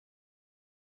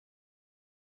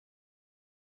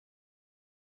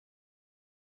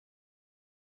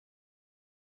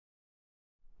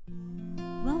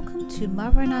Welcome to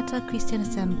Maranatha Christian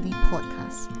Assembly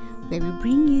podcast, where we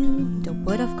bring you the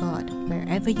Word of God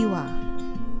wherever you are.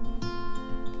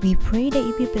 We pray that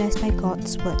you be blessed by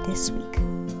God's Word this week.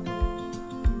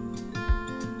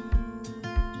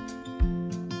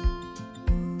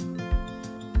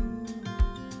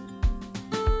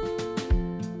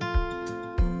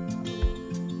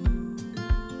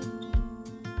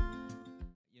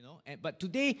 But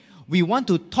today we want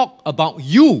to talk about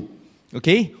you,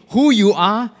 okay? Who you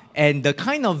are and the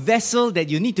kind of vessel that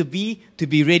you need to be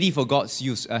ready for God's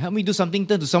use. Help me do something.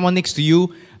 Turn to someone next to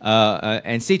you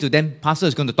and say to them, Pastor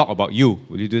is going to talk about you.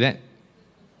 Will you do that?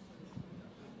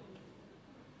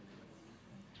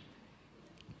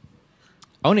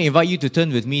 I want to invite you to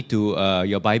turn with me to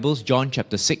your Bibles, John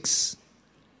chapter 6.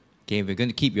 Okay, we're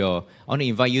going to I want to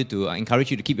invite you to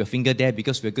encourage you to keep your finger there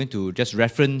because we're going to just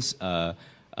reference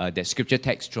that scripture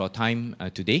text through our time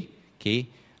today. Okay,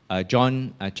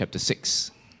 John chapter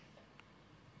 6.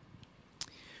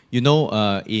 You know,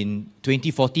 in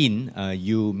 2014,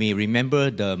 you may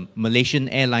remember the Malaysian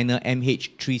airliner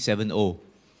MH370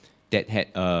 that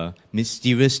had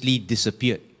mysteriously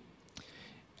disappeared.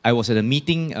 I was at a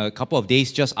meeting a couple of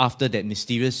days just after that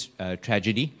mysterious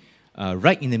tragedy.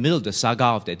 Right in the middle of the saga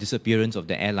of the disappearance of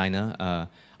the airliner,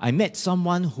 I met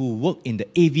someone who worked in the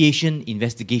aviation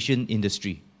investigation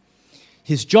industry.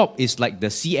 His job is like the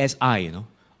CSI,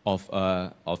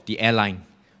 of the airline,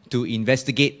 to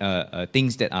investigate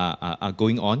things that are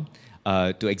going on,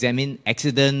 to examine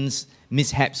accidents,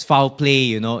 mishaps, foul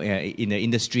play, in the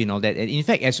industry and all that. And in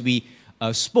fact, as we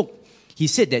spoke, he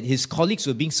said that his colleagues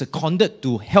were being seconded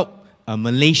to help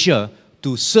Malaysia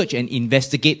to search and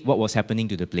investigate what was happening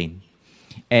to the plane.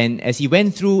 And as he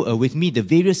went through with me the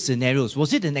various scenarios,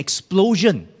 was it an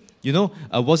explosion?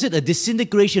 Was it a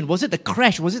disintegration? Was it a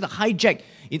crash? Was it a hijack?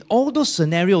 In all those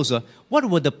scenarios, what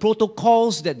were the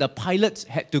protocols that the pilots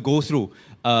had to go through?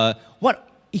 What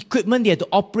equipment they had to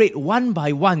operate one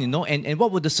by one, and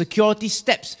what were the security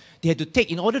steps they had to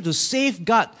take in order to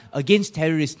safeguard against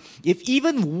terrorists? If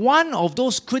even one of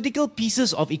those critical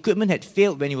pieces of equipment had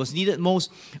failed when it was needed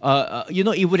most,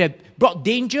 it would have brought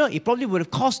danger. It probably would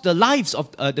have cost the lives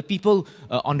of the people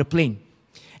on the plane.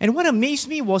 And what amazed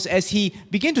me was as he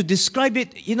began to describe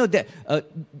it, that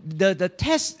the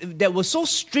tests that were so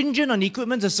stringent on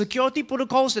equipment, the security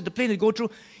protocols that the plane would go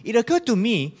through, it occurred to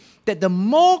me that the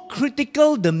more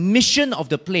critical the mission of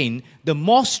the plane, the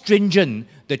more stringent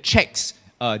the checks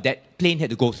that plane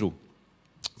had to go through.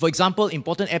 For example,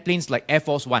 important airplanes like Air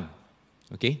Force One,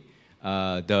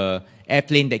 the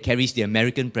airplane that carries the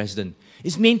American president,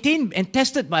 is maintained and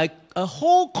tested by a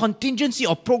whole contingency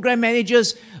of program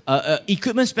managers,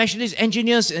 equipment specialists,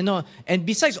 engineers, and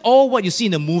besides all what you see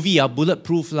in the movie,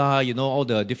 bulletproof, all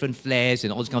the different flares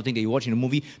and all this kind of thing that you watch in the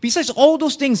movie. Besides all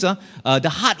those things, the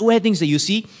hardware things that you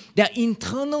see, there are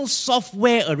internal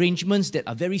software arrangements that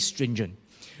are very stringent.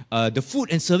 The food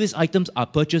and service items are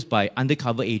purchased by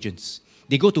undercover agents.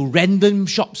 They go to random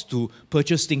shops to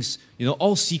purchase things,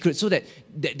 all secret, so that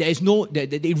there is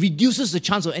that it reduces the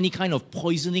chance of any kind of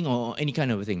poisoning or any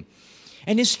kind of a thing.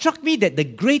 And it struck me that the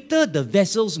greater the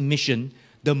vessel's mission,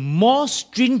 the more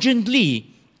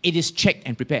stringently it is checked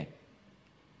and prepared.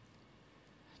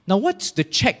 Now, what's the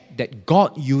check that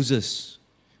God uses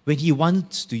when He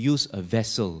wants to use a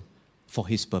vessel for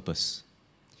His purpose?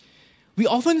 We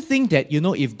often think that,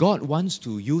 if God wants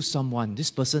to use someone,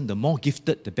 this person, the more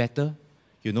gifted, the better.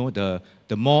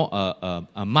 The more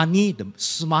money, the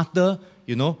smarter,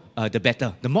 the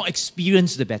better. The more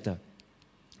experience, the better.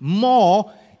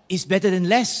 More is better than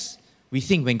less, we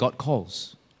think, when God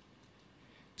calls.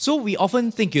 So we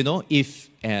often think, if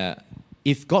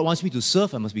God wants me to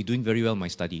serve, I must be doing very well in my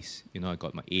studies. I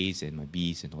got my A's and my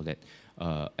B's and all that.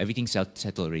 Everything's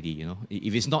settled already,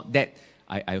 If it's not that,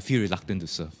 I feel reluctant to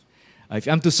serve. If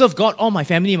I'm to serve God, all my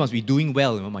family must be doing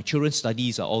well. My children's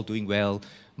studies are all doing well.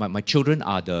 My children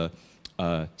are the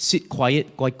sit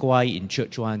quiet, guai in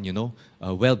church one,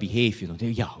 well behaved,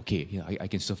 I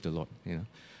can serve the Lord,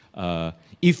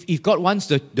 If God wants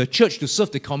the church to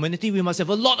serve the community, we must have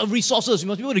a lot of resources. We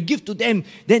must be able to give to them.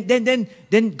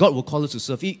 Then God will call us to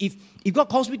serve. If God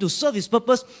calls me to serve His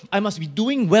purpose, I must be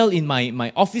doing well in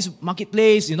my office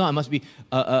marketplace. I must be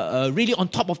really on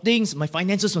top of things. My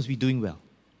finances must be doing well.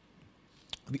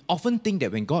 We often think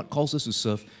that when God calls us to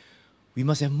serve, we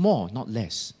must have more, not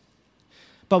less.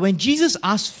 But when Jesus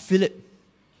asked Philip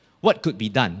what could be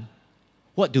done,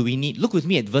 what do we need? Look with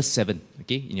me at verse 7,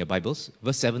 in your Bibles.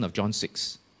 Verse 7 of John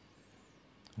 6.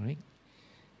 All right?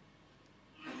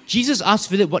 Jesus asked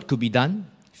Philip what could be done.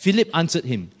 Philip answered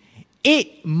him,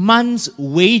 8 months'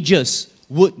 wages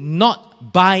would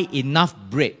not buy enough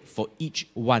bread for each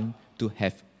one to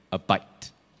have a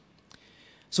bite.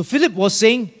 So Philip was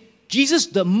saying, Jesus,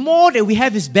 the more that we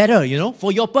have is better,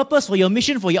 for your purpose, for your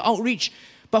mission, for your outreach.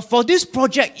 But for this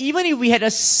project, even if we had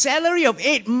a salary of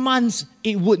 8 months,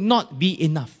 it would not be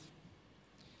enough.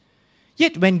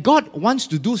 Yet when God wants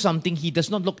to do something, He does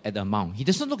not look at the amount. He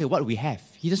does not look at what we have.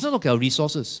 He does not look at our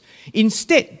resources.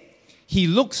 Instead, He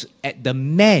looks at the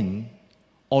man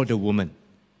or the woman.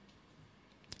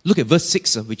 Look at verse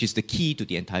 6, which is the key to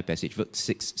the entire passage. Verse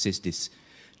 6 says this: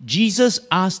 Jesus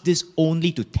asked this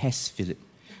only to test Philip,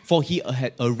 for he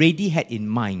had already had in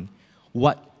mind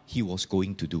what he was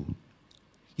going to do.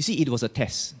 You see, it was a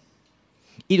test.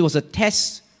 It was a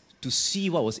test to see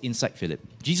what was inside Philip.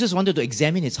 Jesus wanted to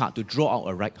examine his heart, to draw out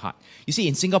a right heart. You see,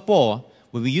 in Singapore,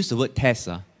 when we use the word test,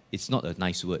 it's not a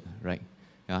nice word, right?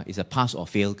 It's a pass or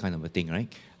fail kind of a thing,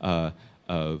 right?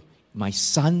 My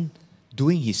son,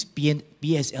 doing his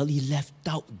PSLE, left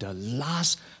out the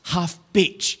last half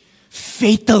page.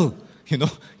 Fatal,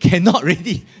 cannot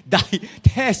really die.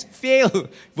 Test, fail.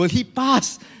 Will he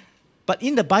pass? But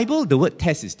in the Bible, the word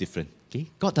test is different. Okay?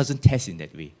 God doesn't test in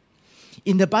that way.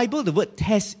 In the Bible, the word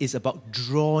test is about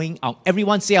drawing out.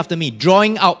 Everyone say after me,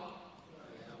 drawing out.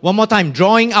 One more time,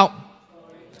 drawing out.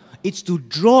 It's to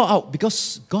draw out,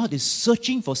 because God is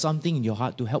searching for something in your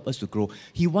heart to help us to grow.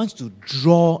 He wants to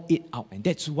draw it out. And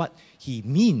that's what He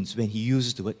means when He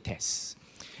uses the word test.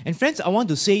 And friends, I want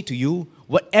to say to you,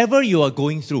 whatever you are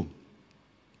going through,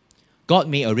 God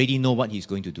may already know what He's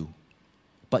going to do.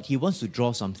 But He wants to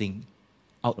draw something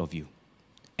out of you.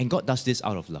 And God does this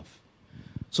out of love.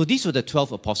 So these were the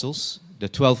 12 apostles, the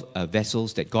 12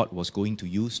 vessels that God was going to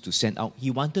use to send out.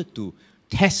 He wanted to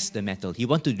test the metal. He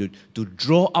wanted to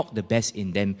draw out the best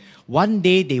in them. One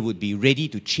day they would be ready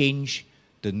to change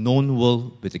the known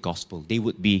world with the gospel. They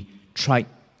would be tried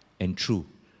and true,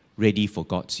 ready for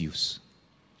God's use.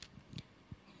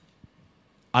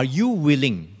 Are you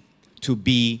willing to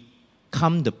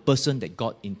become the person that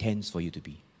God intends for you to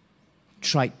be?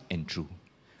 Tried and true.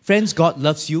 Friends, God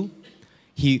loves you.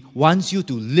 He wants you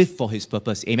to live for His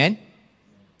purpose. Amen?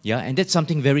 Yeah, and that's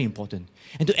something very important.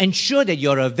 And to ensure that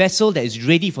you're a vessel that is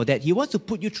ready for that, He wants to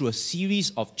put you through a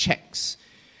series of checks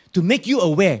to make you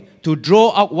aware, to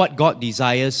draw out what God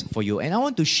desires for you. And I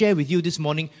want to share with you this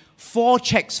morning 4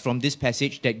 checks from this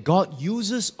passage that God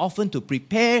uses often to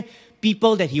prepare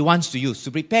people that He wants to use,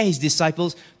 to prepare His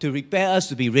disciples, to prepare us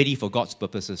to be ready for God's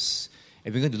purposes.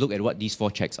 And we're going to look at what these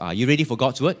 4 checks are. You ready for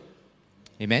God's word?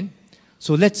 Amen?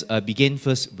 So let's begin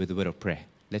first with the word of prayer.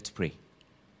 Let's pray.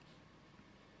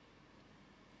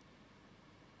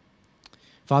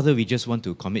 Father, we just want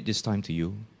to commit this time to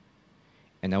You.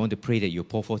 And I want to pray that You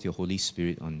pour forth Your Holy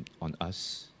Spirit on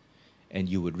us. And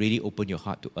You would really open Your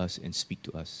heart to us and speak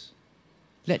to us.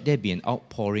 Let there be an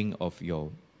outpouring of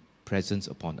Your presence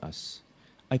upon us.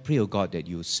 I pray, O God, that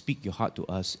You speak Your heart to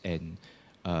us. And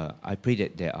I pray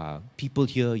that there are people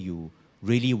here You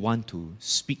really want to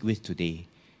speak with today.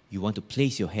 You want to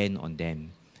place Your hand on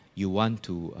them. You want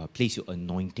to place Your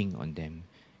anointing on them.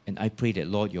 And I pray that,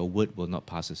 Lord, Your word will not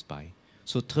pass us by.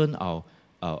 So turn our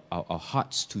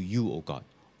hearts to You, O God.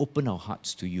 Open our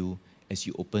hearts to You as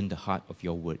You open the heart of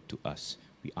Your word to us.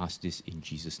 We ask this in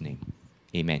Jesus' name.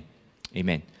 Amen.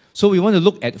 Amen. So we want to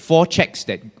look at 4 checks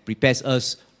that prepares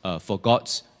us for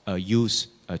God's use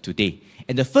today.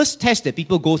 And the first test that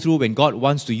people go through when God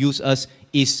wants to use us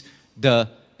is the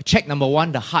check number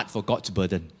 1, the heart for God's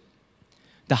burden.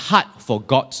 The heart for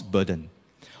God's burden.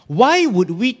 Why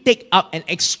would we take up an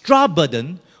extra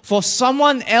burden for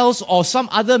someone else or some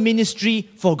other ministry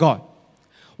for God?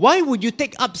 Why would you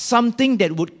take up something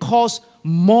that would cause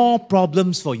more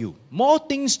problems for you? More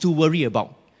things to worry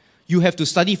about. You have to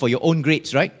study for your own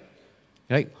grades, right?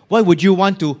 Right? Why would you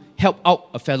want to help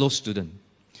out a fellow student?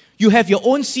 You have your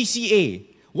own CCA.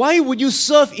 Why would you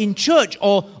serve in church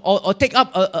or take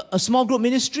up a small group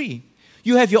ministry?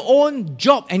 You have your own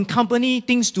job and company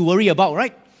things to worry about,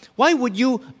 right? Why would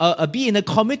you be in a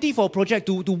committee for a project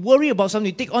to worry about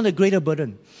something, to take on a greater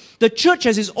burden? The church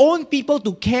has its own people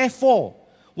to care for.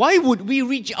 Why would we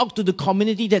reach out to the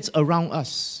community that's around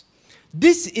us?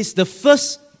 This is the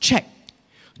first check.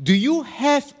 Do you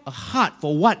have a heart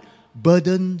for what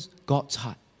burdens God's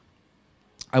heart?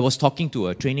 I was talking to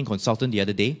a training consultant the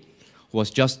other day who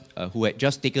had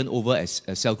just taken over as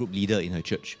a cell group leader in her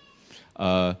church.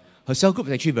 Her cell group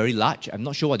is actually very large. I'm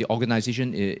not sure what the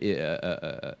organization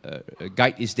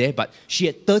guide is there, but she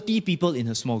had 30 people in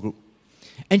her small group.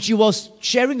 And she was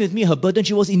sharing with me her burden.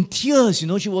 She was in tears,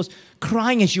 She was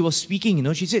crying as she was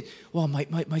speaking, She said, "Wow,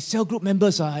 my cell group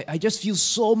members, I just feel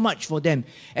so much for them."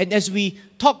 And as we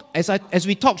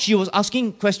talked, she was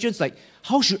asking questions like,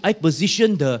 how should I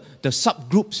position the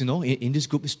subgroups, in this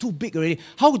group? It's too big already.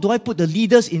 How do I put the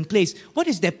leaders in place? What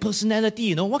is their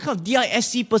personality, What kind of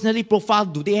DISC personality profile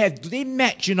do they have? Do they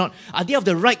match, Are they of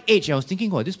the right age? I was thinking,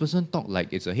 this person talk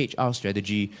like it's a HR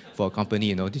strategy for a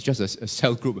company, This is just a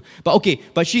cell group. But okay,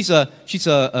 but she's a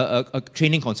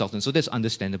training consultant, so that's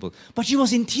understandable. But she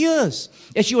was in tears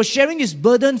as she was sharing this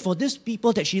burden for these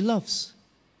people that she loves.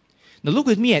 Now look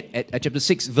with me at chapter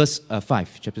 6, verse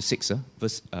 5. Chapter 6,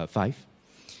 verse 5.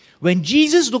 When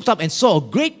Jesus looked up and saw a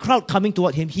great crowd coming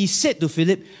toward him, he said to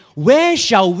Philip, "Where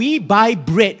shall we buy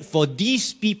bread for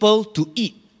these people to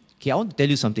eat?" Okay, I want to tell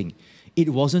you something. It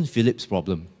wasn't Philip's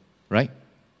problem, right?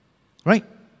 Right?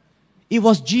 It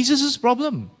was Jesus'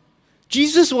 problem.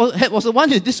 Jesus was the one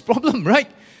with this problem,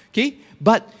 right? Okay,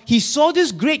 but he saw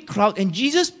this great crowd and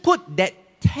Jesus put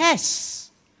that test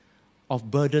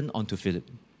of burden onto Philip.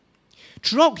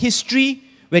 Throughout history,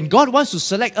 when God wants to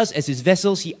select us as His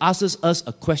vessels, He asks us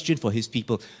a question for His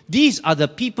people. These are the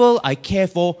people I care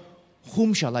for.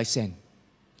 Whom shall I send?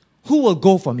 Who will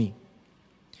go for me?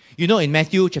 In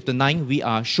Matthew chapter 9, we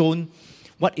are shown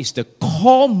what is the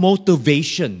core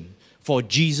motivation for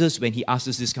Jesus when He asks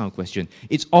us this kind of question.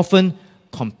 It's often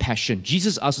compassion.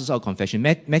 Jesus asks us our compassion.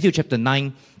 Matthew chapter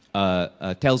 9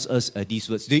 tells us these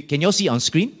words. Can you all see on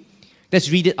screen? Let's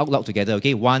read it out loud together,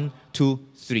 okay? 1, 2,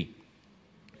 3.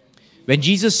 When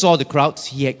Jesus saw the crowds,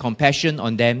 He had compassion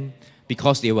on them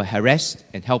because they were harassed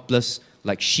and helpless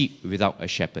like sheep without a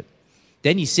shepherd.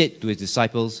 Then He said to His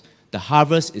disciples, "The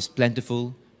harvest is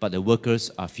plentiful, but the workers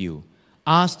are few.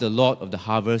 Ask the Lord of the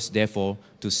harvest, therefore,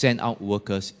 to send out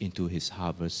workers into His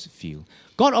harvest field."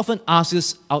 God often asks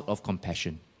us out of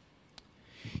compassion.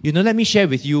 Let me share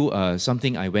with you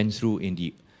something I went through in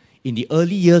the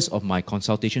early years of my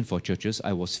consultation for churches.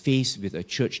 I was faced with a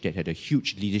church that had a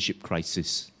huge leadership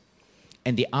crisis.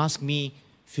 And they asked me,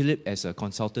 "Philip, as a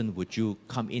consultant, would you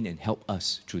come in and help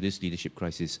us through this leadership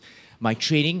crisis?" My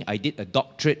training, I did a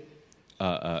doctorate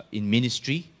in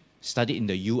ministry, studied in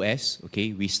the US.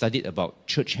 Okay, we studied about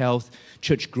church health,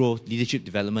 church growth, leadership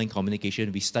development,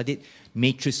 communication. We studied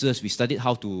matrices. We studied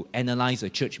how to analyze a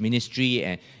church ministry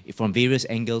and from various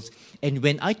angles. And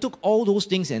when I took all those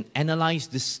things and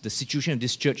analyzed the situation of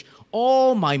this church,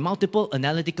 all my multiple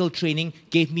analytical training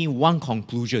gave me one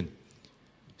conclusion: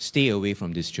 stay away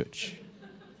from this church.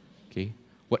 Okay?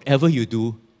 Whatever you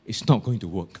do, it's not going to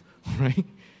work. Right?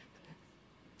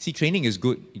 See, training is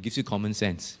good. It gives you common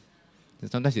sense.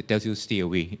 Sometimes it tells you stay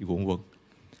away. It won't work.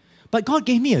 But God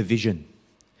gave me a vision.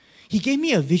 He gave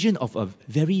me a vision of a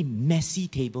very messy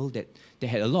table that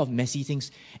had a lot of messy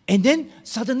things. And then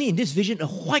suddenly in this vision, a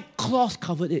white cloth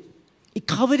covered it. It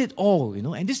covered it all,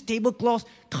 And this tablecloth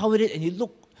covered it and it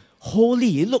looked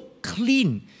holy. It looked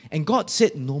clean. And God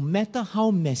said, no matter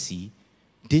how messy,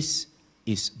 this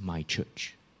is my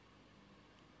church.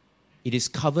 It is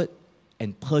covered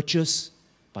and purchased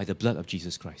by the blood of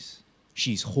Jesus Christ.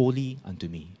 She is holy unto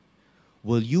me.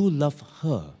 Will you love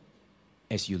her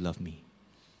as you love me?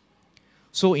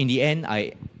 So in the end,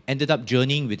 I ended up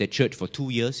journeying with the church for 2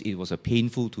 years. It was a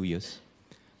painful 2 years.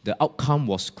 The outcome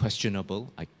was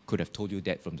questionable. I could have told you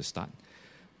that from the start.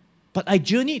 But I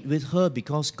journeyed with her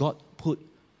because God put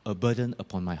a burden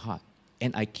upon my heart,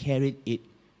 and I carried it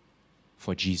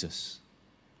for Jesus.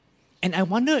 And I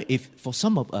wonder if for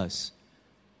some of us,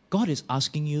 God is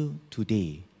asking you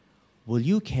today, will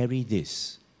you carry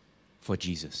this for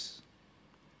Jesus?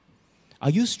 Are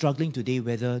you struggling today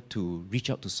whether to reach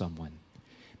out to someone?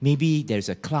 Maybe there's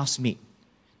a classmate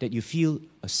that you feel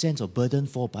a sense of burden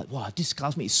for, but wow, this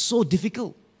classmate is so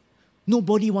difficult.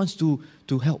 Nobody wants to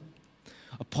help.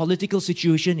 A political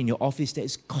situation in your office that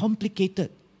is complicated.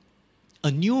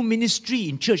 A new ministry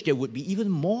in church that would be even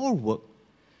more work.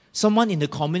 Someone in the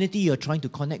community you're trying to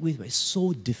connect with, but it's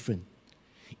so different.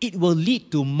 It will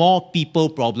lead to more people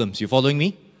problems. You following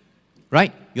me?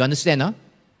 Right? You understand, huh?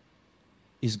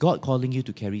 Is God calling you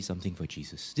to carry something for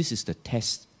Jesus? This is the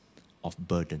test of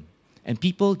burden. And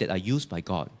people that are used by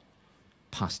God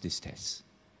pass this test.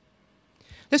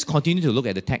 Let's continue to look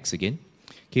at the text again.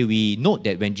 Okay, we note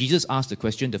that when Jesus asked the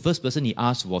question, the first person He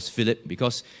asked was Philip,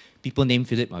 because people named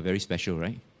Philip are very special,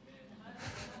 right?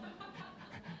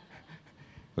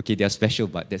 Okay, they are special,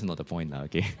 but that's not the point now,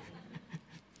 okay?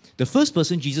 The first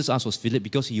person Jesus asked was Philip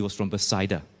because he was from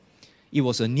Bethsaida. It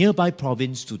was a nearby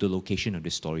province to the location of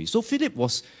the story. So Philip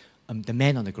was the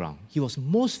man on the ground. He was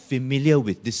most familiar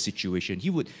with this situation. He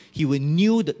would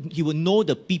know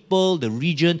the people, the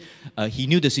region. He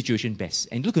knew the situation best.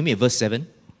 And look at me at verse 7.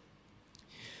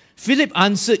 Philip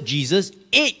answered Jesus,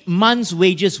 8 months'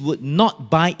 wages would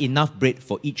not buy enough bread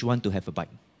for each one to have a bite.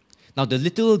 Now, the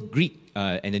literal Greek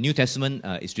and the New Testament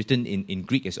is written in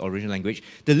Greek as original language,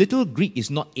 the little Greek is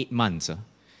not 8 months.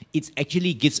 It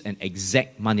actually gives an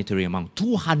exact monetary amount,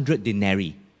 200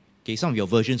 denarii. Okay, some of your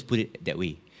versions put it that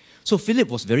way. So Philip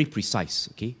was very precise.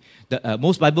 Okay,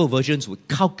 most Bible versions would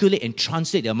calculate and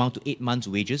translate the amount to 8 months'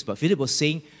 wages, but Philip was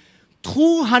saying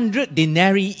 200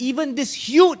 denarii, even this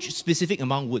huge specific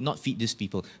amount, would not feed these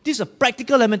people. This is a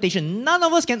practical limitation. None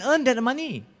of us can earn that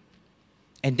money.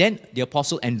 And then the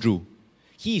Apostle Andrew,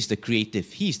 he is the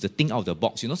creative. He is the thing out of the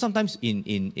box. You know, sometimes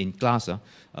in class,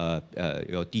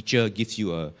 your teacher gives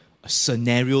you a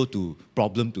scenario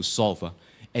problem to solve.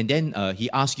 And then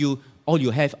he asks you, all you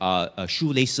have are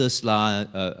shoelaces,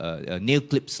 nail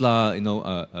clips,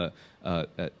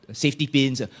 safety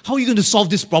pins. How are you going to solve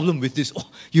this problem with this? Oh,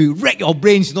 you rack your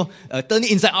brains, turn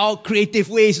it inside out, creative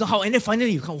ways. How? And then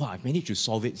finally you come, wow, I managed to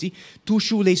solve it. See, 2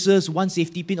 shoelaces, 1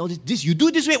 safety pin, all this you do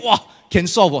this way, wow, can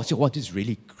solve. Wow, this is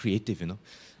really creative,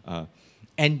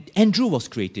 And Andrew was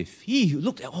creative. He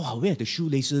looked at, where are the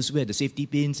shoelaces, where are the safety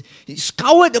pins? He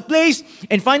scoured the place,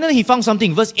 and finally he found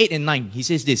something. Verse 8 and 9, he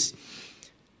says this.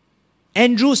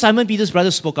 Andrew, Simon Peter's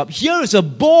brother, spoke up. Here is a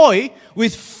boy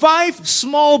with 5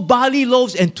 small barley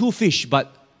loaves and 2 fish,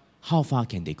 but how far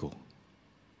can they go?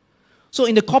 So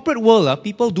in the corporate world,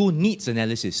 people do needs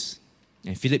analysis,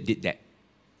 and Philip did that.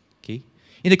 Okay?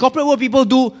 In the corporate world, people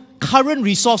do current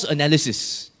resource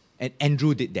analysis, and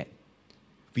Andrew did that.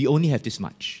 We only have this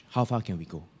much. How far can we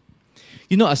go?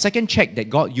 A second check that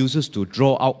God uses to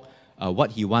draw out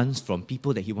what He wants from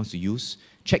people that He wants to use,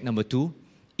 check number 2,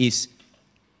 is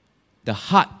the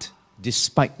heart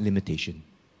despite limitation.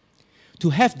 To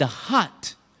have the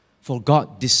heart for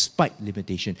God despite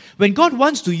limitation. When God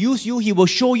wants to use you, He will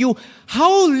show you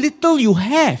how little you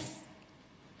have,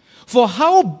 for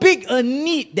how big a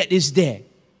need that is there,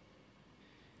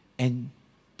 and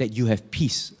that you have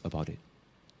peace about it.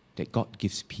 That God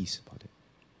gives peace about it.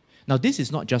 Now, this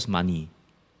is not just money.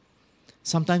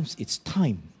 Sometimes it's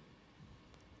time.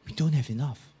 We don't have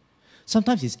enough.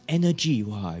 Sometimes it's energy.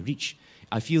 Wow,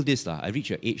 I feel this. I reach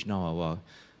your age now.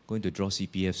 Going to draw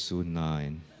CPF soon. No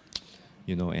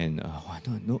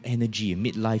energy,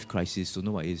 midlife crisis. Don't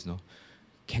know what it is. No,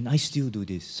 can I still do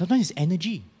this? Sometimes it's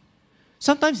energy.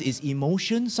 Sometimes it's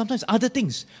emotion. Sometimes other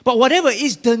things. But whatever it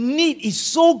is, the need is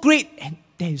so great and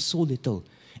there is so little.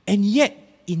 And yet,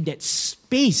 in that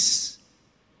space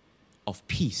of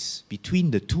peace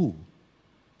between the two,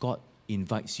 God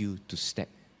invites you to step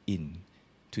in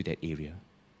to that area.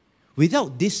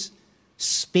 Without this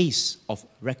space of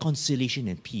reconciliation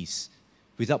and peace,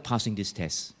 without passing this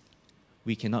test,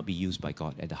 we cannot be used by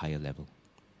God at the higher level.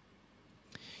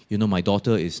 My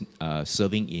daughter is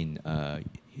serving in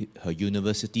her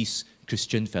university's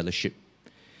Christian fellowship.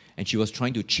 And she was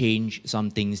trying to change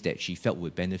some things that she felt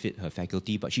would benefit her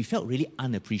faculty, but she felt really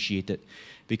unappreciated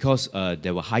because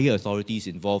there were higher authorities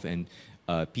involved and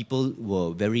people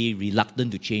were very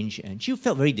reluctant to change, and she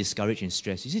felt very discouraged and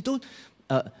stressed. She said,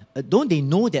 don't they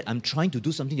know that I'm trying to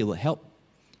do something that will help?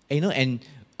 And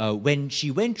when she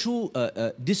went through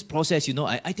this process,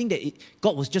 I think that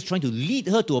God was just trying to lead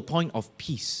her to a point of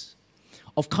peace,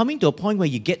 of coming to a point where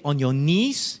you get on your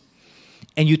knees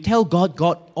and you tell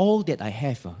God, all that I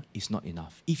have is not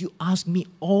enough. If you ask me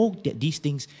all these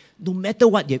things, no matter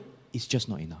what, it's just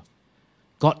not enough.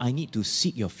 God, I need to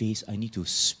seek your face. I need to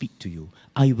speak to you.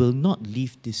 I will not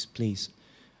leave this place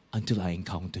until I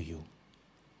encounter you.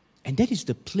 And that is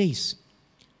the place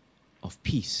of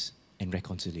peace and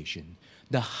reconciliation.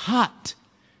 The heart,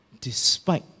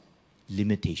 despite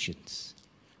limitations.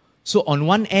 So on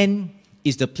one end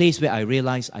is the place where I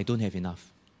realize I don't have enough.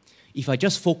 If I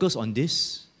just focus on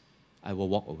this, I will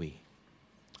walk away.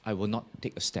 I will not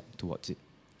take a step towards it.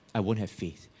 I won't have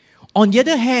faith. On the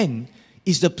other hand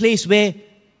is the place where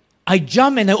I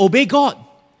jump and I obey God.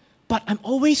 But I'm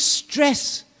always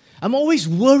stressed. I'm always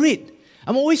worried.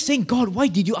 I'm always saying, God, why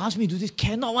did you ask me to do this?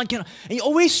 Cannot. And you're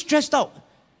always stressed out.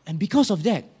 And because of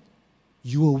that,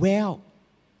 you will wear out.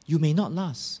 You may not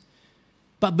last.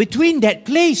 But between that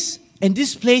place and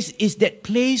this place is that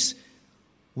place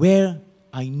where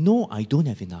I know I don't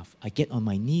have enough. I get on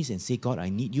my knees and say, God, I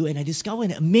need you. And I discover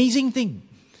an amazing thing,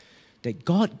 that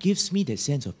God gives me that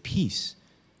sense of peace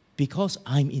because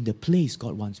I'm in the place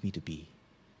God wants me to be.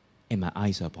 And my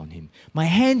eyes are upon Him. My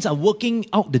hands are working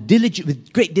out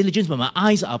with great diligence, but my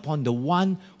eyes are upon the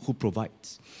one who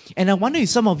provides. And I wonder if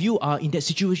some of you are in that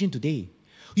situation today.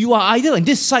 You are either on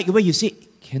this side where you say,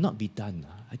 cannot be done.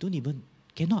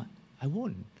 Cannot. I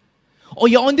won't. Or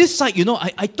you're on this side,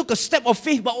 I took a step of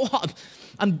faith, but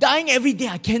I'm dying every day.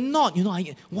 I cannot,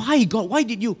 why, God? Why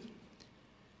did you?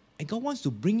 And God wants to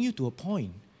bring you to a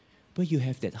point where you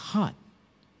have that heart,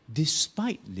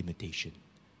 despite limitation,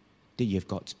 that you have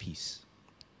God's peace.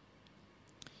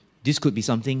 This could be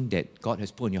something that God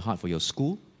has put in your heart for your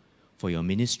school, for your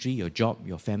ministry, your job,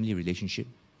 your family relationship.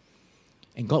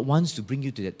 And God wants to bring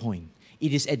you to that point.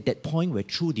 It is at that point where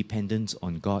true dependence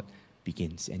on God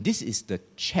begins. And this is the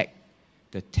check,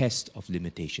 the test of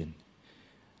limitation.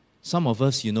 Some of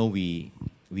us, we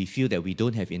feel that we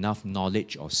don't have enough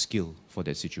knowledge or skill for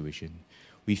that situation.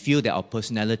 We feel that our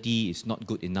personality is not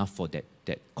good enough for that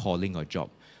calling or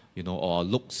job. Or our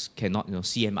looks cannot,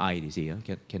 CMI, they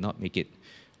say, cannot make it.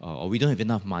 Or we don't have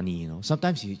enough money,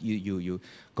 Sometimes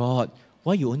God,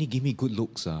 why you only give me good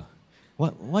looks?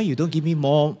 Why you don't give me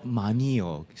more money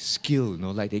or skill,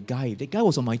 like that guy? If that guy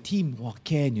was on my team,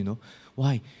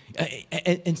 why?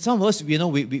 And some of us,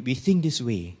 we think this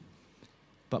way.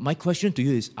 But my question to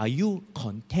you is, are you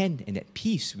content and at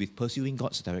peace with pursuing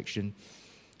God's direction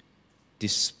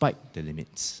despite the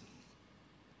limits?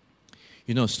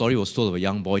 A story was told of a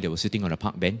young boy that was sitting on a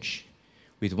park bench.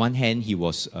 With one hand, he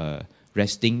was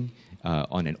resting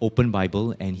on an open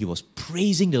Bible, and he was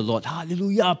praising the Lord.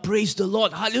 Hallelujah, praise the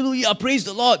Lord. Hallelujah, praise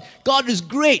the Lord. God is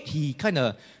great. He kind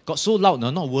of got so loud,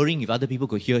 not worrying if other people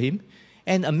could hear him.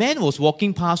 And a man was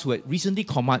walking past who had recently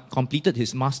completed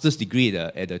his master's degree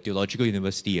at the theological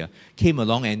university, came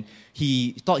along, and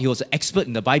he thought he was an expert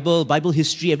in the Bible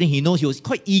history, everything he knows. He was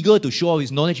quite eager to show off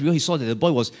his knowledge because he saw that the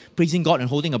boy was praising God and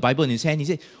holding a Bible in his hand. He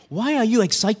said, "Why are you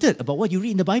excited about what you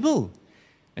read in the Bible?"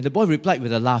 And the boy replied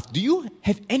with a laugh, "Do you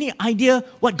have any idea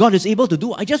what God is able to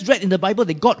do? I just read in the Bible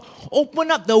that God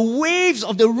opened up the waves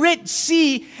of the Red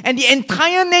Sea and the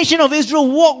entire nation of Israel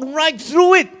walked right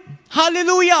through it.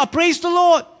 Hallelujah, praise the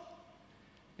Lord."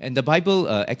 And the Bible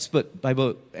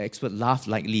expert laughed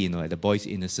lightly, at the boy's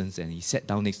innocence, and he sat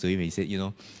down next to him and he said,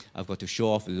 "I've got to show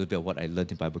off a little bit of what I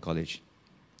learned in Bible college."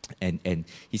 And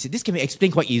he said, "This can be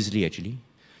explained quite easily, actually.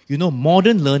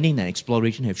 Modern learning and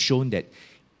exploration have shown that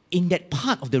in that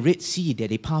part of the Red Sea that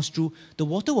they passed through, the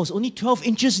water was only 12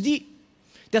 inches deep.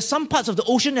 There are some parts of the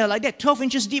ocean that are like that, 12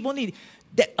 inches deep only.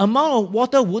 That amount of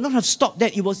water would not have stopped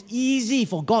that. It was easy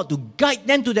for God to guide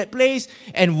them to that place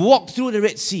and walk through the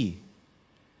Red Sea."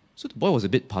 So the boy was a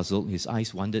bit puzzled. His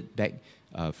eyes wandered back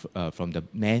from the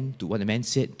man to what the man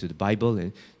said to the Bible,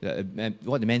 and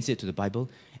what the man said to the Bible.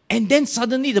 And then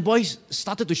suddenly the boy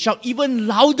started to shout even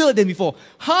louder than before,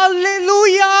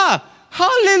 "Hallelujah!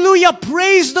 Hallelujah!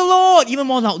 Praise the Lord!" Even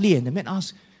more loudly. And the man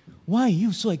asked, "Why are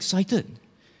you so excited?"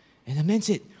 And the man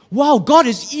said, "Wow, God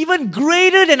is even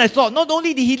greater than I thought. Not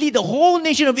only did He lead the whole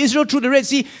nation of Israel through the Red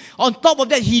Sea, on top of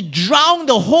that, He drowned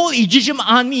the whole Egyptian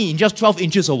army in just 12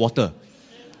 inches of water."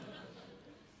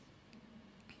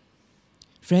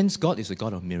 Friends, God is a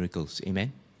God of miracles.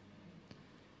 Amen?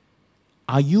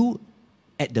 Are you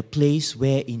at the place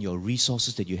where in your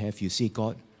resources that you have, you say,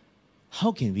 "God,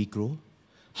 how can we grow?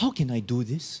 How can I do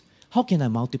this? How can I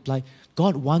multiply?"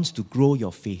 God wants to grow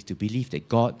your faith, to believe that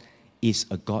God is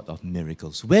a God of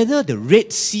miracles. Whether the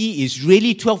Red Sea is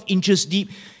really 12 inches deep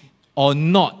or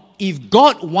not, if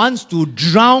God wants to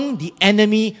drown the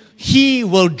enemy, He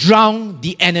will drown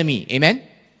the enemy. Amen?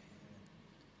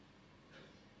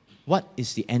 What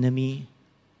is the enemy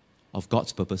of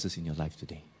God's purposes in your life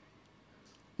today?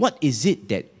 What is it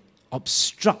that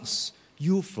obstructs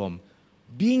you from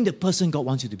being the person God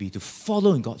wants you to be, to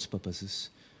follow in God's purposes?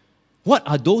 What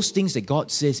are those things that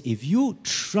God says, if you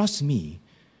trust me,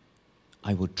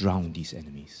 I will drown these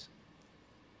enemies.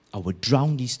 I will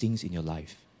drown these things in your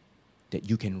life that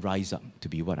you can rise up to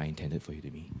be what I intended for you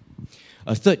to be.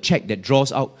 A third check that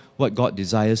draws out what God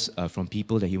desires from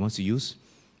people that He wants to use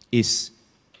is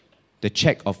the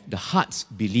check of the heart's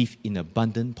belief in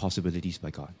abundant possibilities by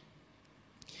God.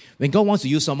 When God wants to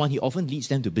use someone, He often leads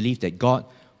them to believe that God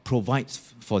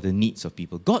provides for the needs of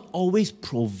people. God always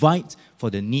provides for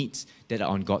the needs that are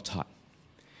on God's heart.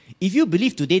 If you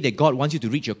believe today that God wants you to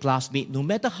reach your classmate, no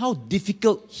matter how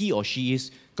difficult he or she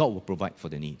is, God will provide for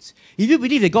the needs. If you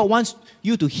believe that God wants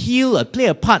you to heal or play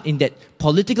a part in that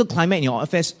political climate in your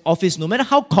office, no matter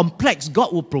how complex,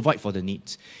 God will provide for the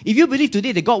needs. If you believe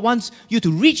today that God wants you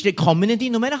to reach the community,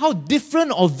 no matter how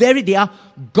different or varied they are,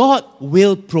 God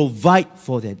will provide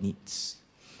for their needs.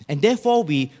 And therefore,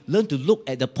 we learn to look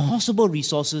at the possible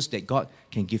resources that God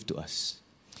can give to us.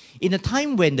 In a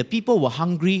time when the people were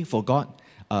hungry for God,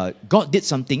 God did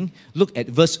something. Look at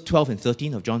verse 12 and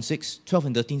 13 of John 6. 12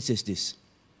 and 13 says this.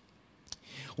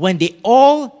 When they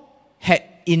all had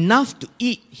enough to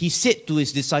eat, He said to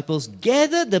His disciples,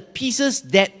 "Gather the pieces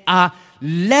that are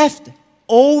left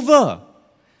over.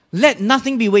 Let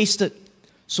nothing be wasted."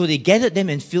 So they gathered them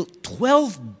and filled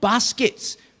 12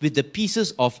 baskets with the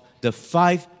pieces of the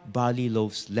 5 barley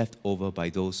loaves left over by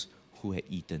those who had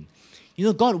eaten. You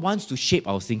know, God wants to shape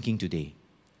our thinking today.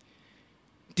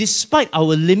 despite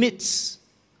our limits,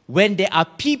 when there are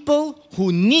people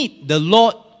who need the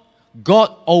Lord, God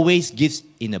always gives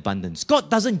in abundance. God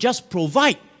doesn't just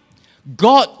provide,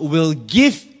 God will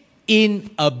give in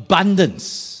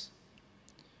abundance.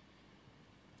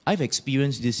 I've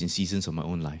experienced this in seasons of my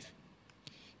own life.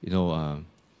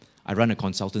 I run a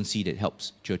consultancy that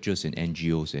helps churches and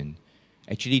NGOs, and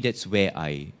actually that's where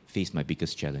I face my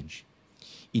biggest challenge.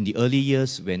 In the early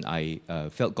years, when I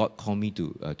felt God call me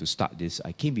to start this,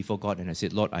 I came before God and I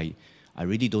said, Lord, I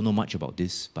really don't know much about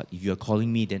this, but if you're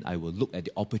calling me, then I will look at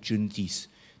the opportunities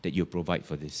that you provide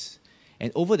for this.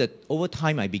 And over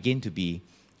time, I began to be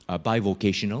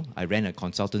bivocational. I ran a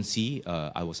consultancy.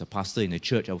 I was a pastor in a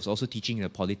church. I was also teaching in a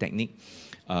polytechnic.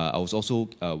 I was also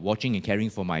watching and caring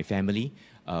for my family.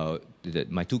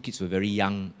 My 2 kids were very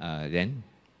young then.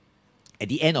 At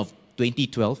the end of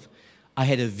 2012, I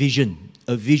had a vision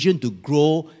to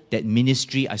grow that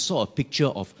ministry. I saw a picture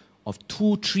of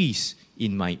 2 trees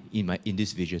in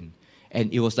this vision,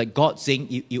 and it was like God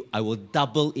saying, I will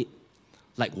double it,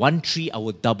 like 1 tree, I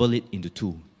will double it into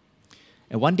 2.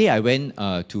 And one day I went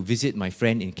to visit my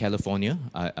friend in California.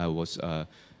 I was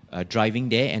driving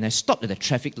there, and I stopped at a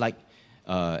traffic light,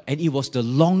 and it was the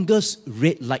longest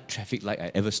red light traffic light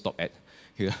I ever stopped at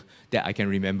here that I can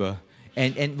remember.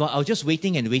 And while I was just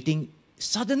waiting and waiting,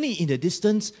 suddenly in the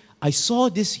distance, I saw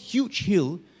this huge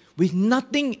hill with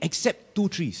nothing except 2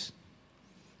 trees.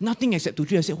 Nothing except 2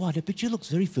 trees. I said, wow, the picture looks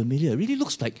very familiar. It really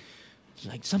looks like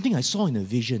something I saw in a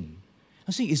vision. I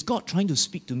was saying, is God trying to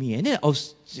speak to me? And then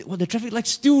the traffic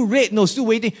light's still red. No, still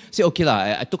waiting. I said, okay,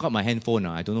 I took out my handphone.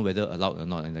 I don't know whether allowed or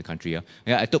not in the country.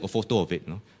 I took a photo of it.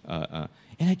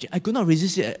 And I could not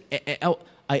resist it.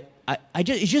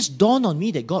 It just dawned on me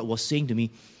that God was saying to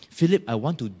me, Philip, I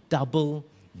want to double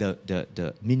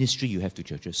the ministry you have to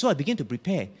churches. So I began to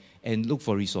prepare and look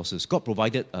for resources. God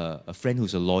provided a friend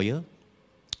who's a lawyer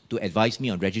to advise me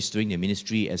on registering the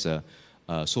ministry as a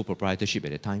sole proprietorship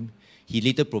at the time. He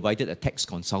later provided a tax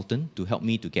consultant to help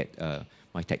me to get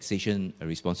my taxation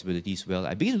responsibilities well.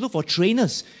 I began to look for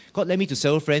trainers. God led me to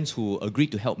several friends who agreed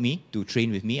to help me, to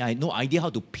train with me. I had no idea how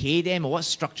to pay them or what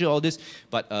structure all this,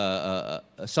 but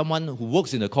someone who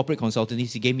works in a corporate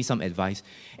consultancy gave me some advice.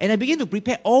 And I began to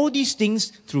prepare all these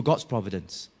things through God's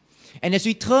providence. And as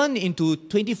we turned into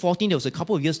 2014, there was a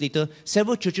couple of years later,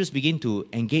 several churches began to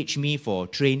engage me for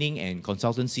training and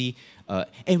consultancy.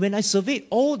 And when I surveyed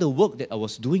all the work that I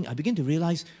was doing, I began to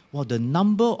realize, wow, the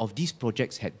number of these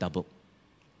projects had doubled.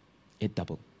 It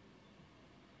doubled.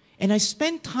 And I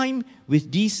spent time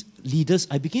with these leaders.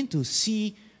 I began to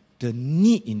see the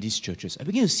need in these churches. I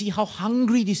began to see how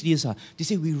hungry these leaders are. They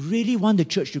say, we really want the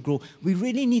church to grow. We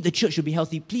really need the church to be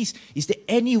healthy. Please, is there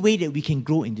any way that we can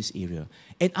grow in this area?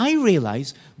 And I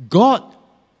realized God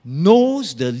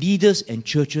knows the leaders and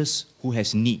churches who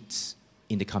has needs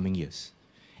in the coming years.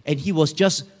 And He was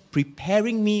just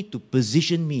preparing me to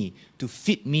position me, to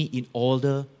fit me in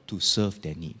order to serve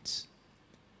their needs.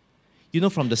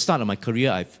 From the start of my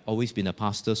career, I've always been a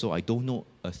pastor, so I don't know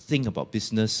a thing about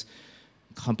business,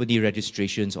 company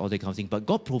registrations, all that kind of thing. But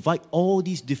God provides all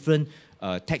these different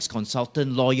tax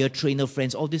consultant, lawyer, trainer,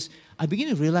 friends, all this. I begin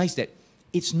to realize that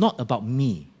it's not about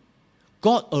me.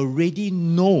 God already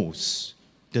knows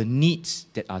the needs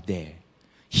that are there.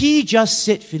 He just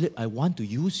said, Philip, I want to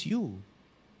use you.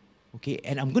 Okay,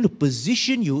 and I'm going to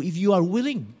position you, if you are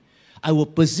willing, I will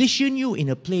position you in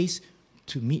a place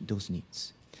to meet those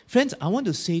needs. Friends, I want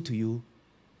to say to you,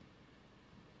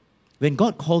 when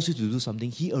God calls you to do something,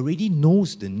 He already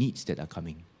knows the needs that are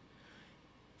coming.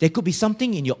 There could be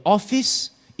something in your office,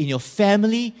 in your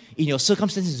family, in your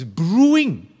circumstances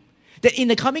brewing, that in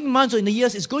the coming months or in the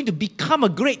years, it's going to become a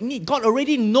great need. God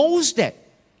already knows that.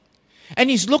 And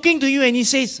He's looking to you and He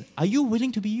says, are you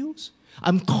willing to be used?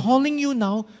 I'm calling you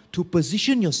now to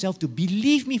position yourself, to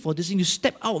believe me for this thing, to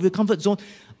step out of your comfort zone.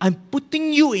 I'm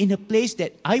putting you in a place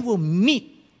that I will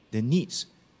meet the needs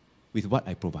with what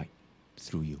I provide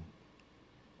through you.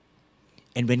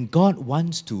 And when God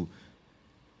wants to,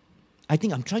 I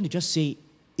think I'm trying to just say,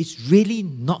 it's really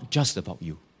not just about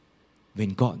you.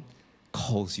 When God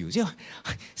calls you, say,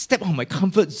 step out of my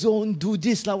comfort zone, do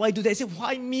this, why do that? I say,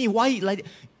 why me? Why like that?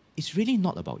 It's really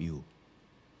not about you.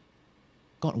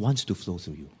 God wants to flow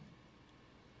through you.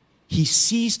 He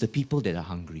sees the people that are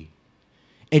hungry.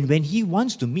 And when He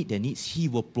wants to meet their needs, He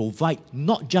will provide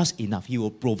not just enough, He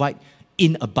will provide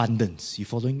in abundance. You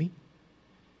following me?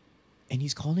 And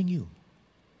He's calling you.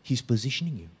 He's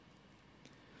positioning you.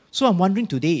 So I'm wondering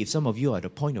today if some of you are at the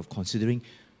point of considering,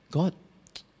 God,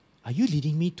 are you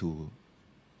leading me to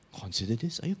consider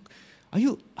this? Are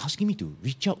you asking me to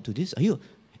reach out to this? And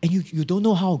you don't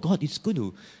know how God is going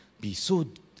to be so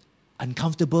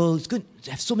uncomfortable. It's going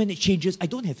to have so many changes. I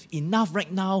don't have enough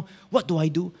right now. What do I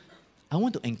do? I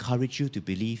want to encourage you to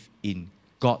believe in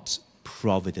God's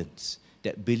providence,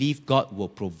 that believe God will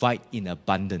provide in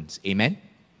abundance. Amen?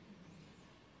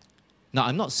 Now,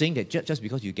 I'm not saying that just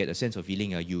because you get a sense of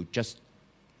feeling, you just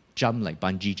jump like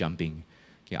bungee jumping.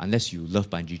 Okay, unless you love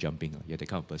bungee jumping, you're the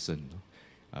kind of person.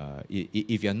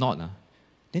 If you're not,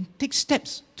 then take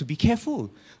steps to be careful.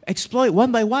 Explore it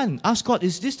one by one. Ask God,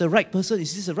 is this the right person?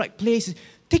 Is this the right place?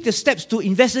 Take the steps to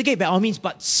investigate by all means,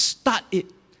 but start it.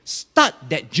 Start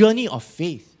that journey of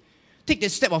faith. Take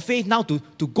that step of faith now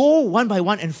to go one by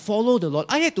one and follow the Lord.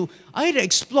 I had to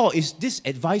explore, is this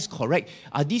advice correct?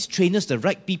 Are these trainers the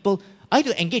right people? I had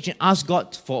to engage and ask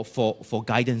God for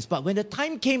guidance. But when the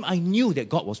time came, I knew that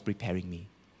God was preparing me.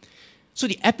 So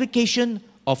the application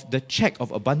of the check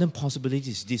of abundant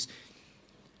possibilities is this.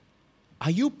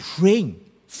 Are you praying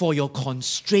for your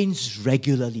constraints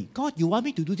regularly? God, you want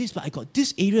me to do this, but I got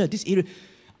this area, this area.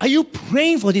 Are you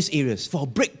praying for these areas, for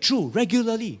breakthrough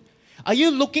regularly? Are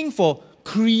you looking for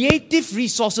creative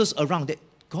resources around that?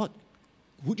 God,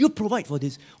 would you provide for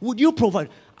this? Would you provide?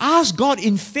 Ask God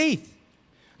in faith.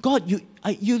 God,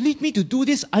 you lead me to do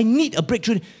this. I need a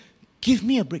breakthrough. Give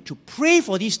me a breakthrough. Pray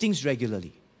for these things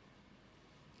regularly.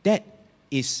 That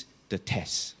is the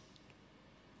test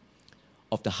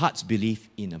of the heart's belief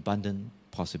in abundant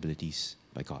possibilities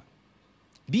by God.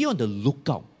 Be on the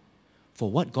lookout for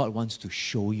what God wants to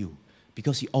show you,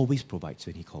 because He always provides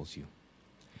when He calls you.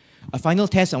 A final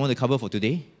test I want to cover for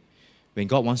today, when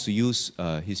God wants to use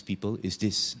His people, is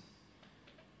this: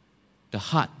 the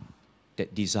heart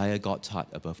that desire God's heart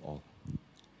above all.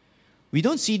 We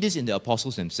don't see this in the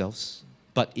apostles themselves,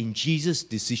 but in Jesus'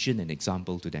 decision and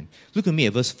example to them. Look at me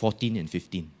at verse 14 and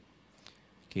 15.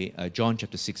 Okay, John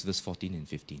chapter 6, verse 14 and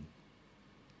 15.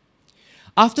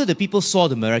 After the people saw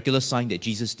the miraculous sign that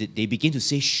Jesus did, they began to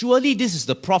say, surely this is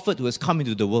the prophet who has come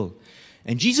into the world.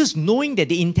 And Jesus, knowing that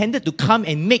they intended to come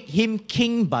and make Him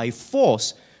king by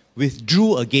force,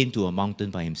 withdrew again to a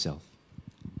mountain by Himself.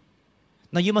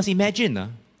 Now you must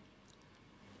imagine,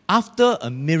 after a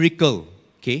miracle,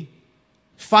 okay,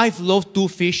 5 loaves, 2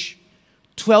 fish,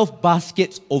 12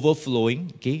 baskets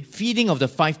overflowing, okay, feeding of the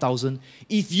 5,000.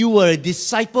 If you were a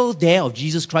disciple there of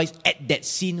Jesus Christ at that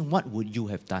scene, what would you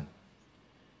have done?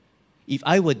 If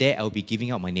I were there, I would be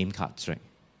giving out my name cards, right?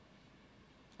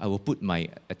 I will put my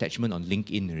attachment on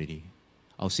LinkedIn already.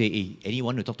 I'll say, hey,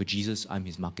 anyone who talk to Jesus, I'm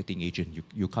his marketing agent.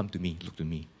 You come to me, look to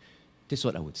me. That's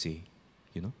what I would say,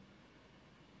 you know.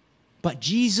 But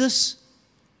Jesus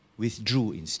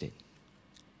withdrew instead.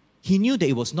 He knew that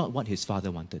it was not what His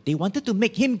Father wanted. They wanted to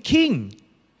make Him king.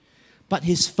 But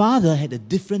His Father had a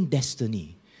different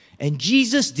destiny. And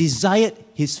Jesus desired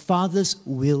His Father's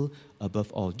will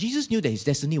above all. Jesus knew that His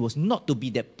destiny was not to be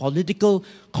that political,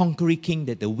 conquering king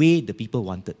that the way the people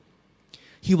wanted.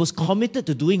 He was committed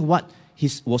to doing what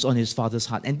was on His Father's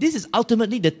heart. And this is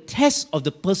ultimately the test of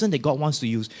the person that God wants to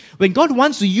use. When God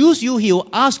wants to use you, He will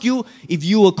ask you if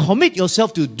you will commit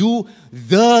yourself to do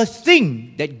the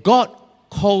thing that God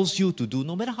calls you to do,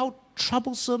 no matter how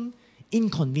troublesome,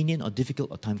 inconvenient, or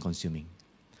difficult or time-consuming.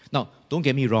 Now, don't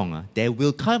get me wrong. There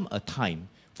will come a time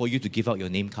for you to give out your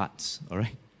name cards, all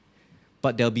right?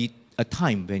 But there'll be a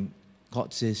time when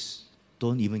God says,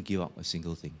 don't even give up a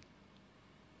single thing.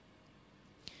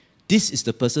 This is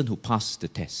the person who passed the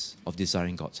test of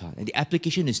desiring God's heart. And the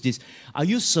application is this: are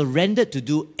you surrendered to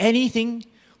do anything,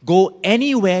 go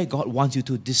anywhere God wants you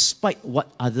to, despite what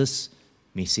others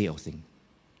may say or think?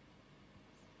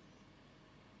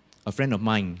 A friend of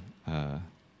mine, an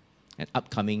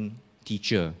upcoming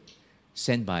teacher,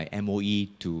 sent by MOE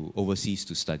to overseas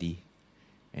to study,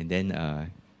 and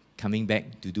then coming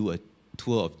back to do a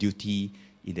tour of duty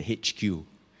in the HQ.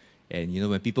 And you know,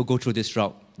 when people go through this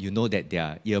route, you know that they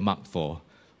are earmarked for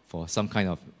some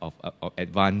kind of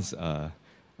advanced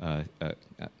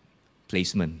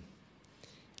placement.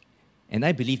 And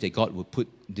I believe that God will put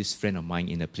this friend of mine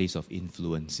in a place of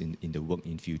influence in the work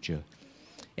in future.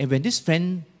 And when this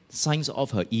friend signs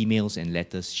off her emails and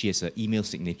letters, she has an email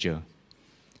signature.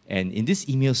 And in this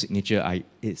email signature,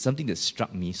 it's something that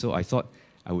struck me, so I thought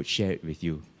I would share it with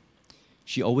you.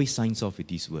 She always signs off with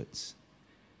these words: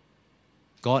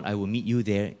 God, I will meet you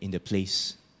there in the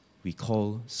place we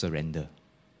call surrender,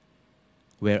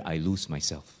 where I lose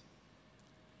myself.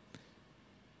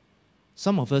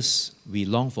 Some of us, we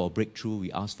long for a breakthrough,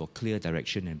 we ask for clear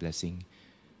direction and blessing.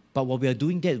 But while we are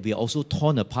doing that, we are also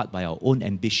torn apart by our own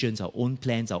ambitions, our own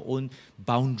plans, our own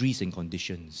boundaries and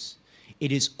conditions.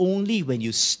 It is only when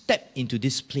you step into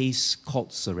this place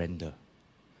called surrender,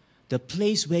 the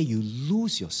place where you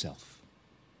lose yourself,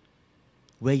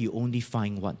 where you only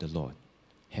find what the Lord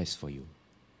has for you.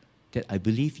 that I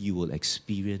believe you will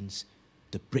experience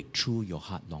the breakthrough your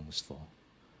heart longs for,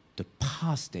 the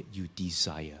path that you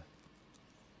desire.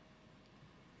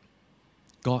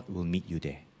 God will meet you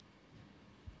there.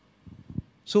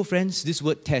 So friends, this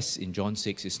word test in John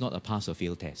 6 is not a pass or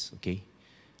fail test, okay?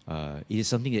 It is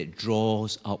something that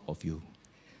draws out of you.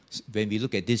 When we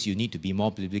look at this, you need to be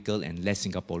more biblical and less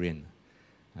Singaporean.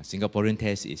 Singaporean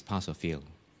test is pass or fail.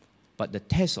 But the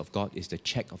test of God is the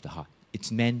check of the heart.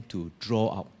 It's meant to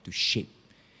draw out, to shape.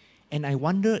 And I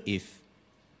wonder if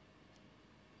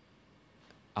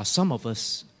are some of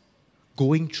us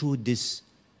going through this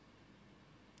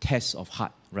test of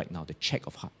heart right now, the check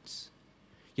of hearts.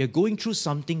 You're going through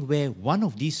something where one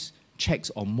of these checks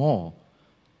or more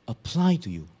apply to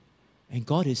you. And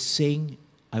God is saying,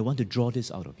 I want to draw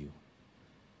this out of you.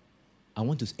 I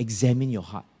want to examine your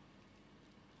heart.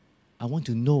 I want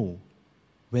to know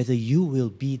whether you will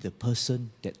be the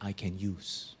person that I can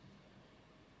use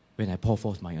when I pour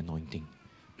forth my anointing.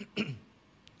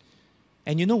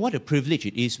 And you know what a privilege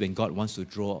it is when God wants to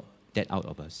draw that out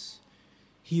of us.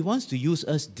 He wants to use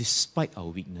us despite our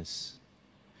weakness.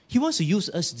 He wants to use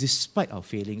us despite our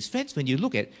failings. Friends, when I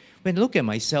look at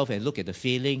myself and look at the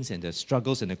failings and the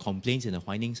struggles and the complaints and the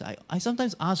whinings, I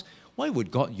sometimes ask, why would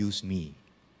God use me?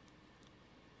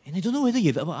 And I don't know whether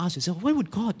you've ever asked yourself, why would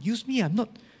God use me? I'm not.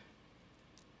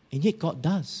 And yet God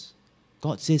does.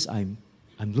 God says, I'm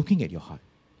looking at your heart.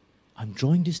 I'm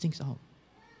drawing these things out.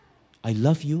 I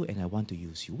love you and I want to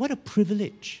use you. What a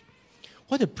privilege.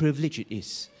 What a privilege it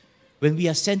is. When we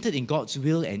are centered in God's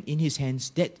will and in His hands,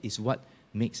 that is what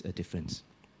makes a difference.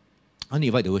 I want to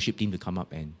invite the worship team to come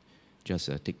up and just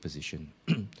take position.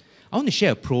 I want to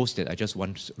share a prose that I just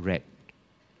once read.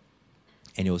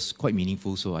 And it was quite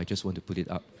meaningful, so I just want to put it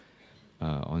up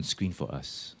on screen for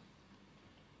us.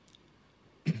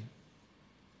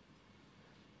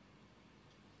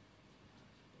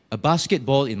 A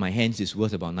basketball in my hands is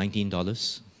worth about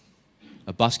 $19.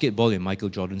 A basketball in Michael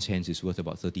Jordan's hands is worth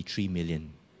about $33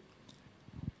 million.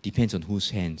 Depends on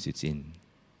whose hands it's in.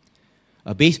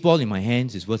 A baseball in my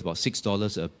hands is worth about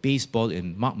 $6. A baseball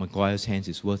in Mark McGuire's hands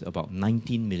is worth about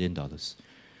 $19 million.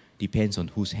 Depends on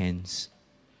whose hands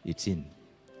it's in.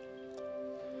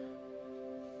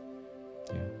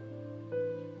 Yeah.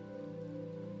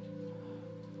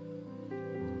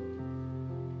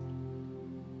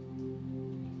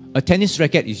 A tennis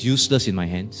racket is useless in my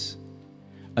hands.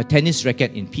 A tennis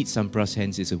racket in Pete Sampra's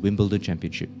hands is a Wimbledon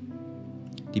championship.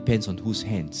 Depends on whose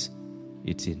hands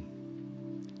it's in.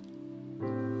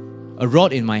 A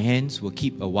rod in my hands will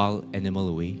keep a wild animal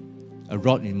away. A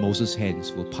rod in Moses'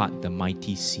 hands will part the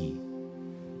mighty sea.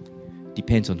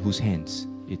 Depends on whose hands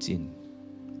it's in.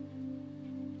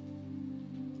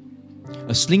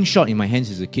 A slingshot in my hands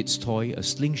is a kid's toy. A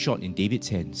slingshot in David's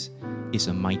hands is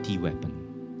a mighty weapon.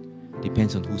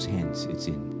 Depends on whose hands it's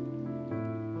in.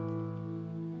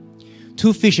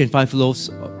 2 fish and 5 loaves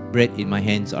of bread in my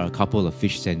hands are a couple of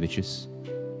fish sandwiches.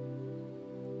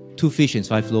 2 fish and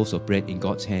 5 loaves of bread in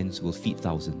God's hands will feed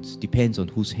thousands. Depends on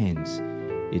whose hands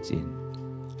it's in.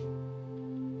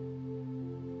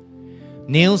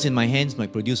 Nails in my hands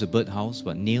might produce a birdhouse,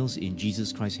 but nails in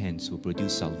Jesus Christ's hands will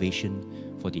produce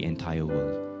salvation for the entire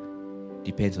world.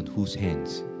 Depends on whose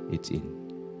hands it's in.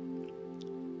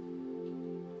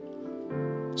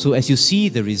 So as you see,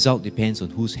 the result depends on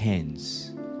whose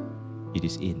hands it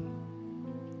is in.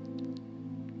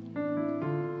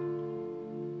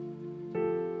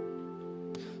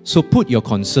 So put your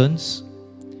concerns,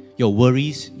 your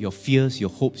worries, your fears, your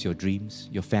hopes, your dreams,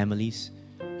 your families,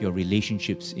 your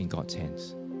relationships in God's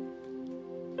hands.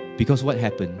 Because what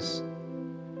happens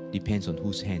depends on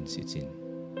whose hands it's in.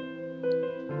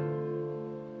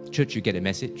 Church, you get a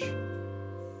message?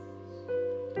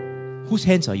 Whose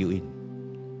hands are you in?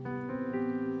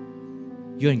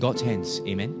 You're in God's hands.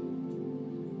 Amen.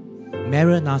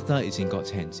 Maranatha is in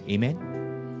God's hands. Amen.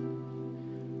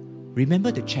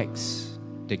 Remember the checks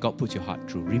that God puts your heart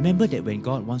through. Remember that when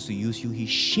God wants to use you, He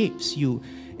shapes you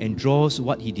and draws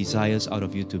what He desires out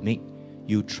of you to make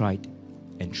you tried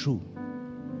and true.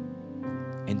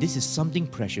 And this is something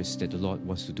precious that the Lord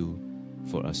wants to do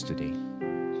for us today.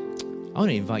 I want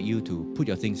to invite you to put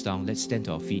your things down. Let's stand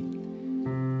to our feet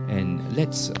and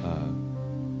let's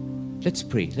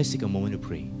pray. Let's take a moment to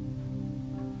pray.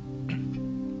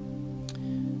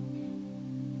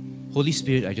 Holy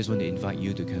Spirit, I just want to invite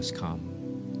you to just come.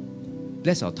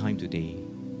 Bless our time today.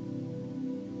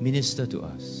 Minister to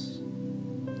us.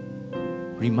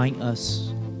 Remind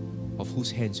us of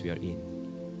whose hands we are in.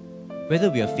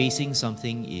 Whether we are facing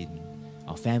something in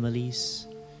our families,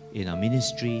 in our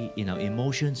ministry, in our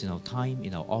emotions, in our time,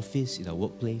 in our office, in our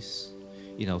workplace,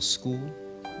 in our school.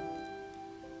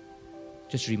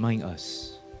 just remind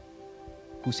us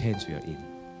whose hands we are in.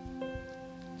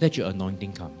 Let your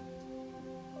anointing come.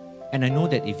 And I know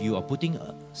that if you are putting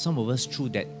some of us through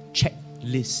that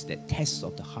checklist, that test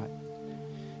of the heart,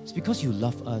 it's because you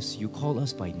love us, you call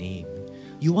us by name.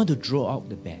 You want to draw out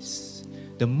the best.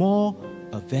 The more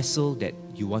a vessel that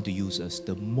you want to use us,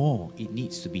 the more it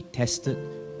needs to be tested,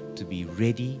 to be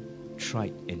ready,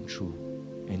 tried and true.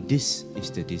 And this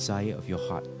is the desire of your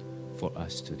heart for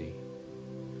us today.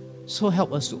 So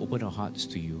help us to open our hearts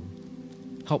to you.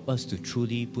 Help us to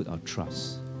truly put our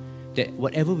trust that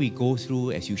whatever we go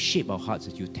through, as you shape our hearts,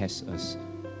 as you test us,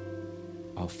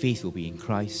 our faith will be in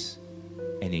Christ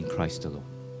and in Christ alone.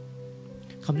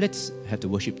 Come, let's have the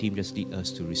worship team just lead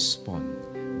us to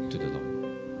respond to the Lord.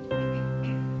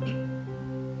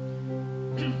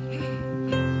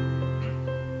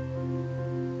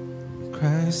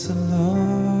 Christ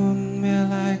alone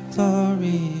will I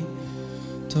glory,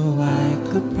 though I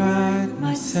could pride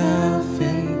myself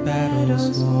in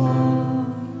battles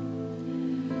won.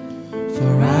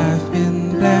 For I've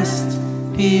been blessed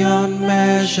beyond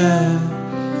measure,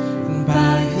 and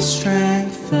by His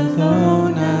strength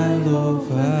alone I'll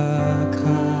overcome.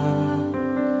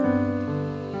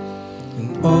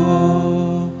 And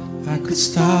oh, I could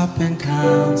stop and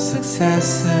count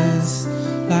successes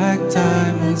like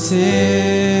diamonds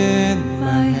in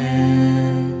my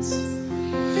hands,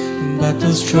 but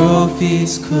those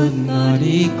trophies could not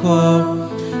equal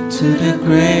to the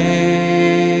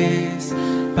grace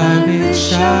by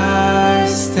which I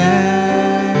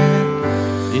stand.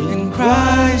 In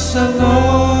Christ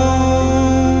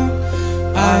alone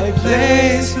I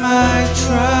place my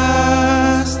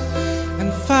trust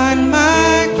and find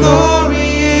my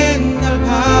glory in the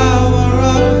power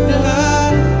of the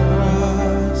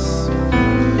cross.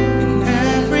 In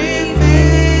every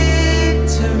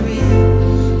victory,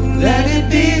 let it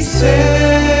be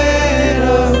said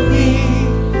of me,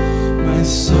 my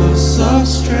source of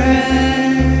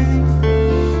strength,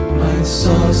 my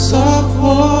source of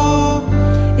hope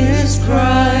is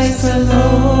Christ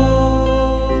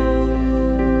alone.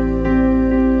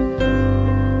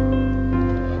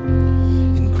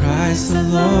 In Christ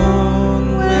alone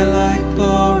will I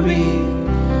glory,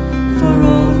 for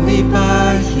only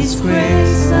by His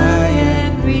grace I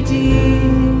am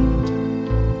redeemed,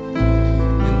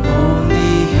 and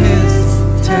only His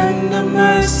tender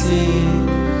mercy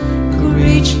could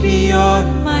reach beyond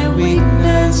my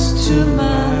weakness to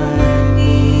my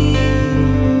need.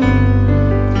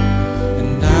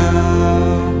 And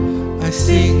now I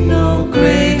seek no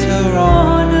greater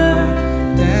honor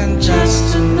than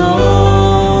just to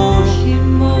know Him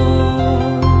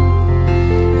more,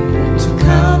 and to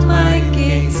count my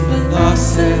gains but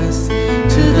losses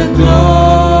to the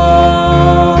glory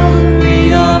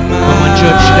of my Come on,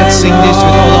 church, let's sing this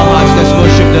with all our hearts. Let's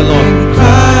worship the Lord. In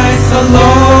Christ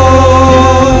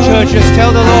alone, Church, just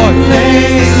tell the Lord.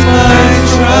 place my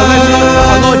trust.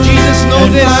 Our Lord Jesus know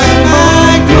and this. find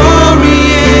my glory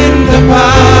in the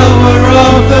power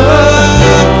of the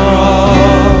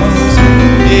cross.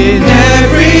 In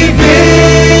every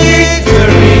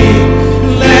victory,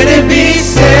 let it be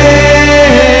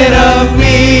said of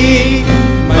me,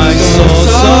 my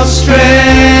source of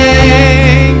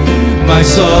strength, my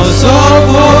source of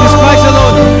hope Is Christ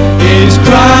alone. is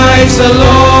Christ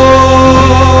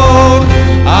alone.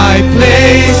 I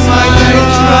place my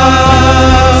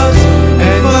trust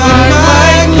and find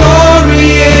my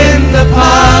glory in the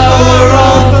power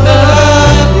of the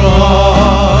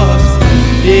cross.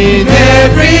 In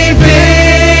every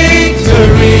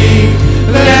victory,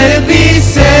 let it be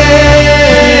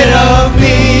said of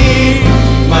me,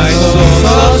 my source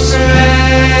of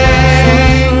strength,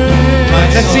 my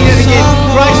Let's sing it again.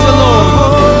 Christ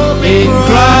alone. in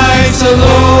Christ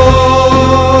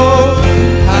alone,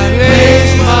 I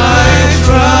place my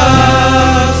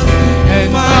trust and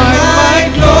find my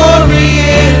glory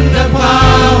in the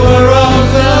power of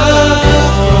the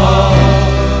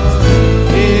cross.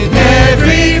 In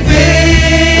every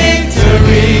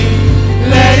victory,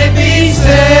 let it be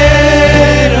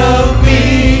said of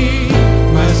me,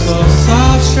 my source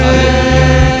of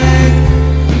strength,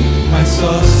 my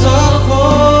source of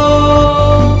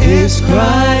hope is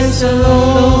Christ alone.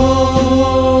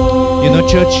 You know,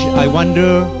 church, I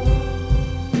wonder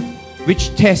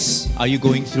which tests are you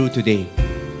going through today?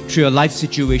 Through your life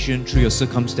situation, through your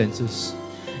circumstances.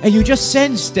 And you just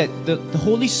sense that the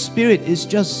Holy Spirit is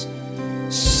just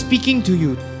speaking to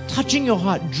you, touching your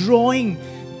heart, drawing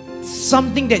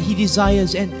something that He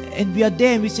desires. And we are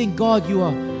there and we're saying, God, you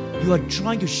are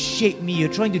trying to shape me, you're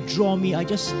trying to draw me. I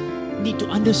just need to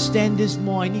understand this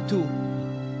more. I need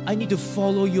to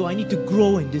follow you. I need to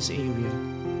grow in this area.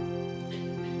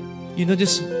 You know,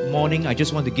 this morning I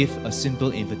just want to give a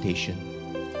simple invitation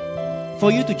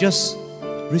for you to just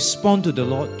respond to the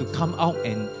Lord, to come out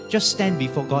and just stand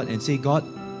before God and say, God,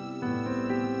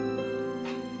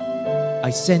 I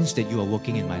sense that you are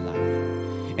working in my life.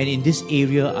 And in this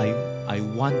area, I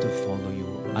want to follow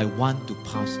you. I want to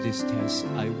pass this test.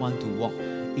 I want to walk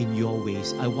in your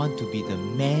ways. I want to be the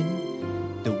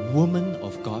man, the woman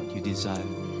of God you desire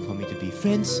for me to be.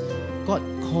 Friends, God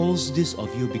calls this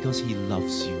of you because He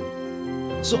loves you.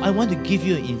 So I want to give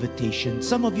you an invitation.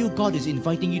 Some of you, God is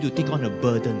inviting you to take on a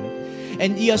burden.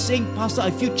 And you are saying, Pastor,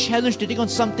 I feel challenged to take on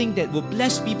something that will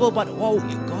bless people, but wow,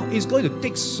 God, it's going to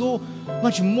take so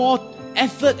much more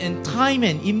effort and time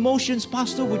and emotions.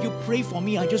 Pastor, would you pray for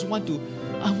me? I want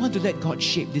to let God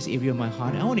shape this area of my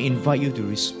heart. I want to invite you to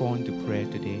respond to prayer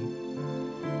today.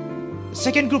 The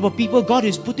second group of people, God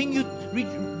is bringing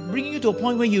you to a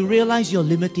point where you realize your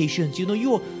limitations. You know, you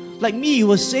were, like me, you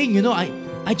were saying, you know,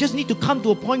 I just need to come to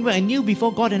a point where I kneel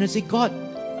before God and I say, God,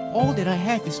 all that I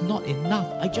have is not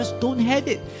enough. I just don't have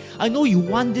it. I know you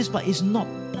want this, but it's not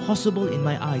possible in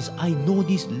my eyes. I know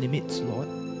these limits, Lord.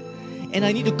 And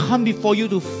I need to come before you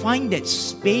to find that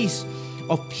space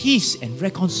of peace and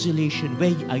reconciliation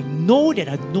where I know that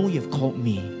you have called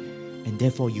me, and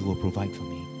therefore you will provide for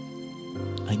me.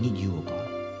 I need you, oh God.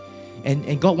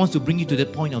 And God wants to bring you to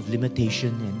that point of limitation,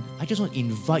 and I just want to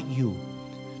invite you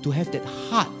to have that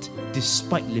heart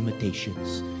despite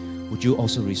limitations. Would you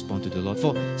also respond to the Lord?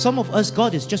 For some of us,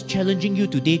 God is just challenging you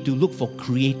today to look for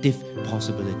creative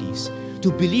possibilities,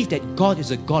 to believe that God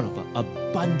is a God of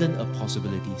abundant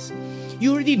possibilities.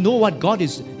 You already know what God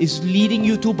is leading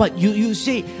you to, but you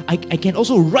say, I can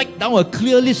also write down a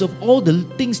clear list of all the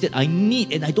things that I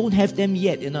need and I don't have them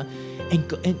yet.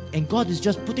 And God is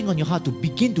just putting on your heart to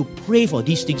begin to pray for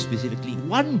these things specifically.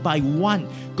 One by one,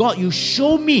 God, you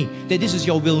show me that this is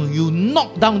your will. You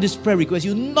knock down this prayer request.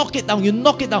 You knock it down. You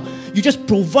knock it down. You just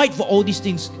provide for all these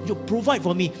things. You provide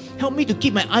for me. Help me to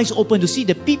keep my eyes open to see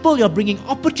the people you're bringing,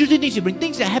 opportunities you bring,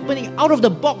 things that are happening out of the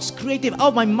box, creative, out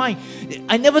of my mind.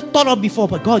 I never thought of before,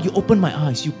 but God, you open my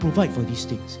eyes. You provide for these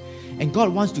things. And God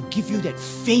wants to give you that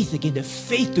faith again, the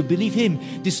faith to believe Him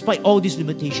despite all these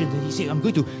limitations. And He said, I'm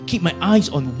going to keep my eyes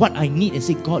on what I need and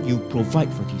say, God, you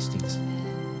provide for these things.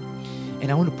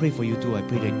 And I want to pray for you too. I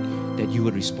pray that you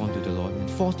would respond to the Lord. And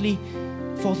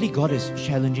fourthly, God is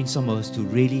challenging some of us to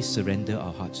really surrender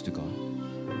our hearts to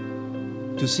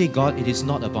God. To say, God, it is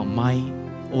not about my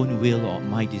own will or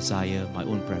my desire, my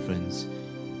own preference.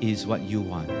 It is what you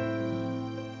want.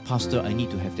 Pastor, I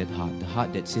need to have that heart. The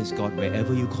heart that says, God,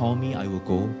 wherever you call me, I will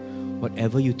go.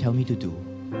 Whatever you tell me to do,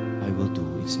 I will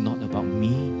do. It's not about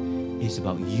me. It's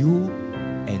about you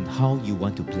and how you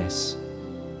want to bless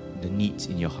the needs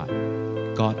in your heart.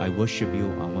 God, I worship you.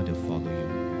 I want to follow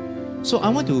you. So I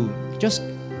want to just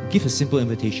give a simple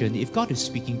invitation. If God is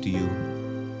speaking to you,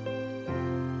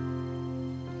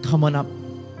 come on up.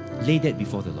 Lay that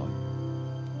before the Lord.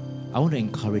 I want to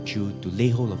encourage you to lay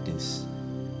hold of this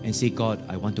and say, God,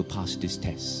 I want to pass this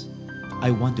test.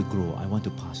 I want to grow. I want to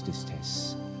pass this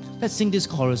test. Let's sing this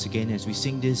chorus again. As we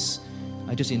sing this,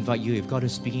 I just invite you, if God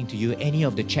is speaking to you, any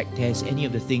of the check tests, any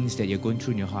of the things that you're going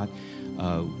through in your heart,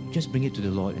 just bring it to the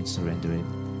Lord and surrender it.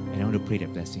 And I want to pray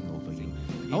that blessing over you.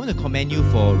 I want to commend you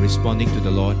for responding to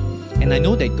the Lord. And I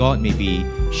know that God may be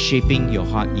shaping your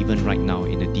heart even right now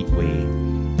in a deep way.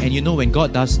 And you know, when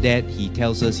God does that, He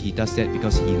tells us He does that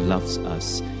because He loves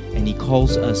us. And He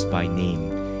calls us by name.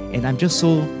 And I'm just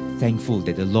so thankful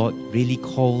that the Lord really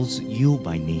calls you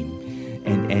by name.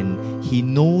 And He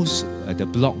knows the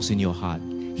blocks in your heart.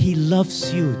 He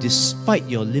loves you despite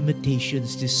your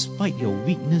limitations, despite your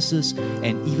weaknesses,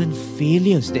 and even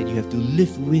failures that you have to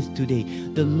live with today.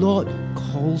 The Lord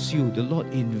calls you. The Lord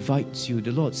invites you.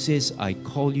 The Lord says, I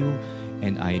call you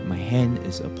and my hand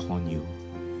is upon you.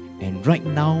 And right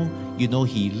now, you know,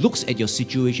 He looks at your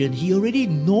situation. He already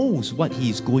knows what He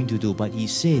is going to do, but He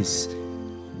says,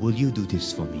 will you do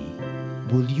this for me?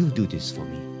 Will you do this for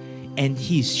me? And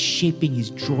He's shaping,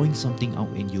 He's drawing something out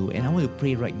in you. And I want to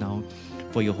pray right now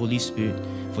for your Holy Spirit,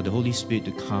 for the Holy Spirit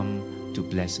to come to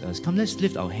bless us. Come, let's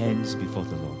lift our hands before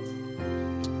the Lord.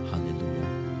 Hallelujah.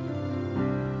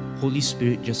 Holy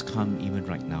Spirit, just come even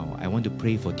right now. I want to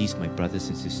pray for these, my brothers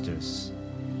and sisters.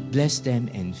 Bless them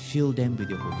and fill them with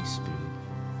your Holy Spirit.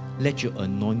 Let your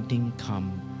anointing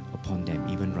come upon them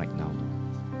even right now.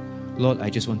 Lord, I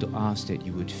just want to ask that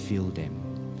you would fill them.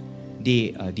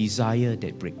 They desire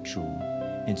that breakthrough.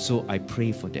 And so I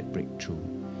pray for that breakthrough.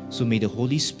 So may the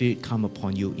Holy Spirit come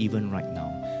upon you even right now.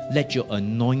 Let your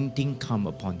anointing come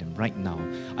upon them right now.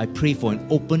 I pray for an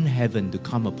open heaven to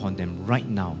come upon them right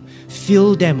now.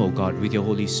 Fill them, oh God, with your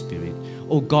Holy Spirit.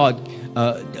 Oh God,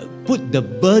 put the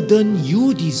burden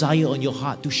you desire on your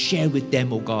heart to share with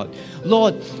them, oh God.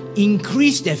 Lord,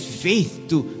 increase their faith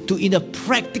to in a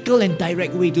practical and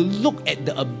direct way to look at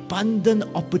the abundant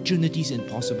opportunities and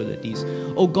possibilities.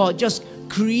 Oh God, just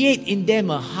create in them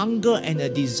a hunger and a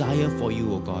desire for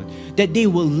you, oh God, that they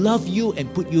will love you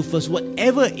and put you first.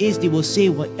 Whatever it is, they will say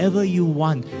whatever you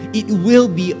want. It will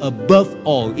be above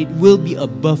all. It will be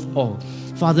above all.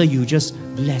 Father, you just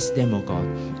bless them, oh God,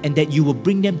 and that you will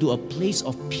bring them to a place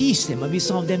of peace. There might be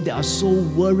some of them that are so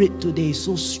worried today,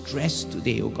 so stressed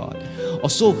today, oh God, or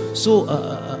feel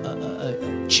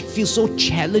so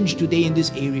challenged today in this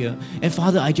area. And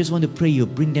Father, I just want to pray you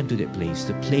bring them to that place,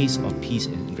 the place of peace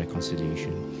and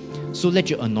reconciliation. So let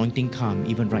your anointing come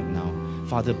even right now.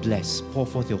 Father, bless, pour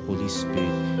forth your Holy Spirit.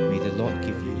 May the Lord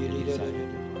give you